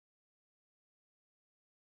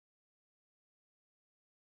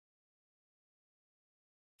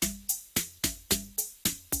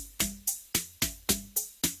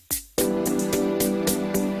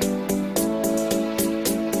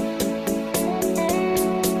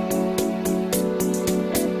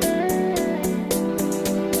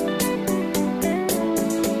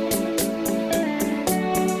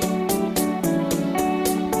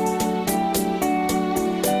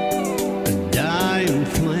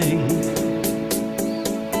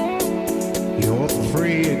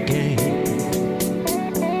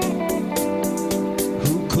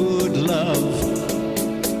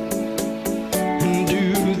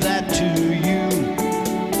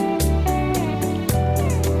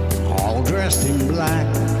dressed in black.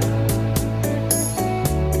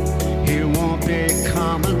 He won't be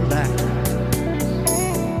coming back.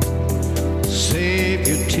 Save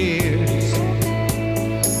your tears.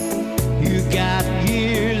 You got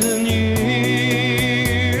years and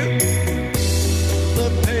years. The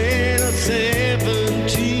pain of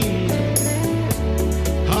 17,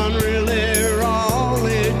 unreally all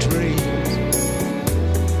their dreams.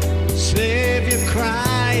 Save your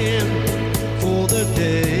crying for the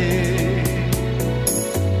day.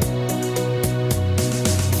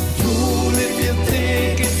 Fool if you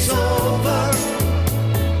think it's over,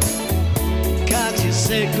 'cause you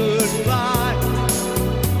say goodbye.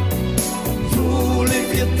 Fool if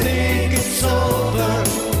you think it's over,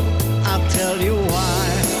 I'll tell you why.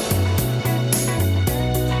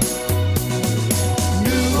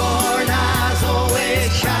 Newborn eyes always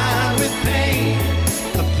shine with pain.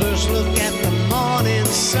 The first look at the morning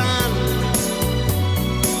sun.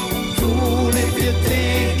 Fool if you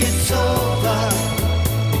think it's over,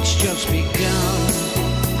 it's just begun.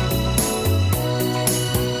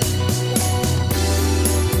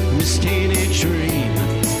 Miss Teenage Dream,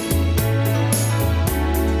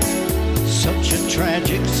 such a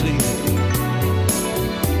tragic scene.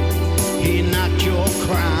 He knocked your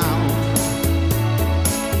crown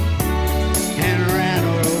and ran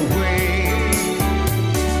away.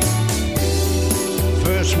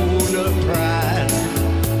 First wound of pride,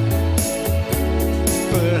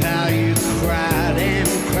 but how you cried and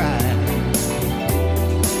cried.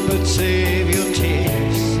 But save your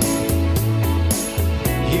tears.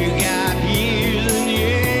 You got years and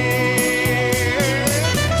years.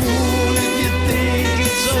 Fool if you think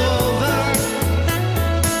it's over,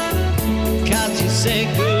 'cause you say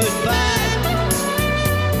goodbye.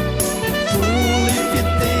 Fool if you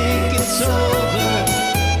think it's over,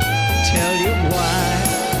 tell you why.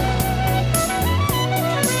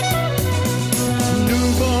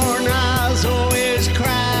 Newborn eyes always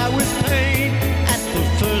cry with pain at the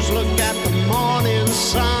first look at the morning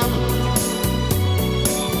sun.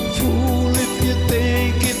 Fool if you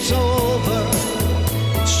think it's over,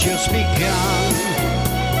 it's just begun.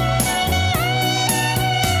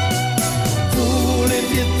 Fool if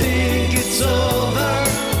you think it's over,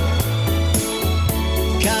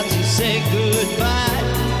 'cause you say goodbye.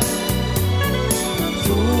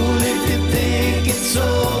 Fool if you think it's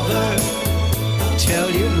over, I'll tell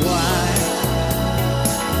you why.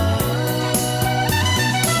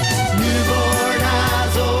 Newborn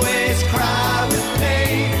eyes always cry with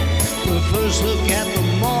pain. The first look at the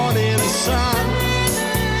morning sun.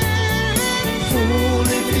 Fool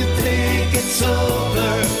if you think it's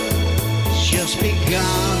over, it's just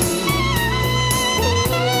begun.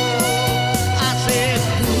 I said,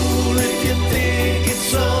 fool if you think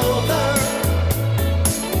it's over,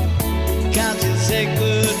 'cause you say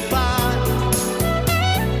good.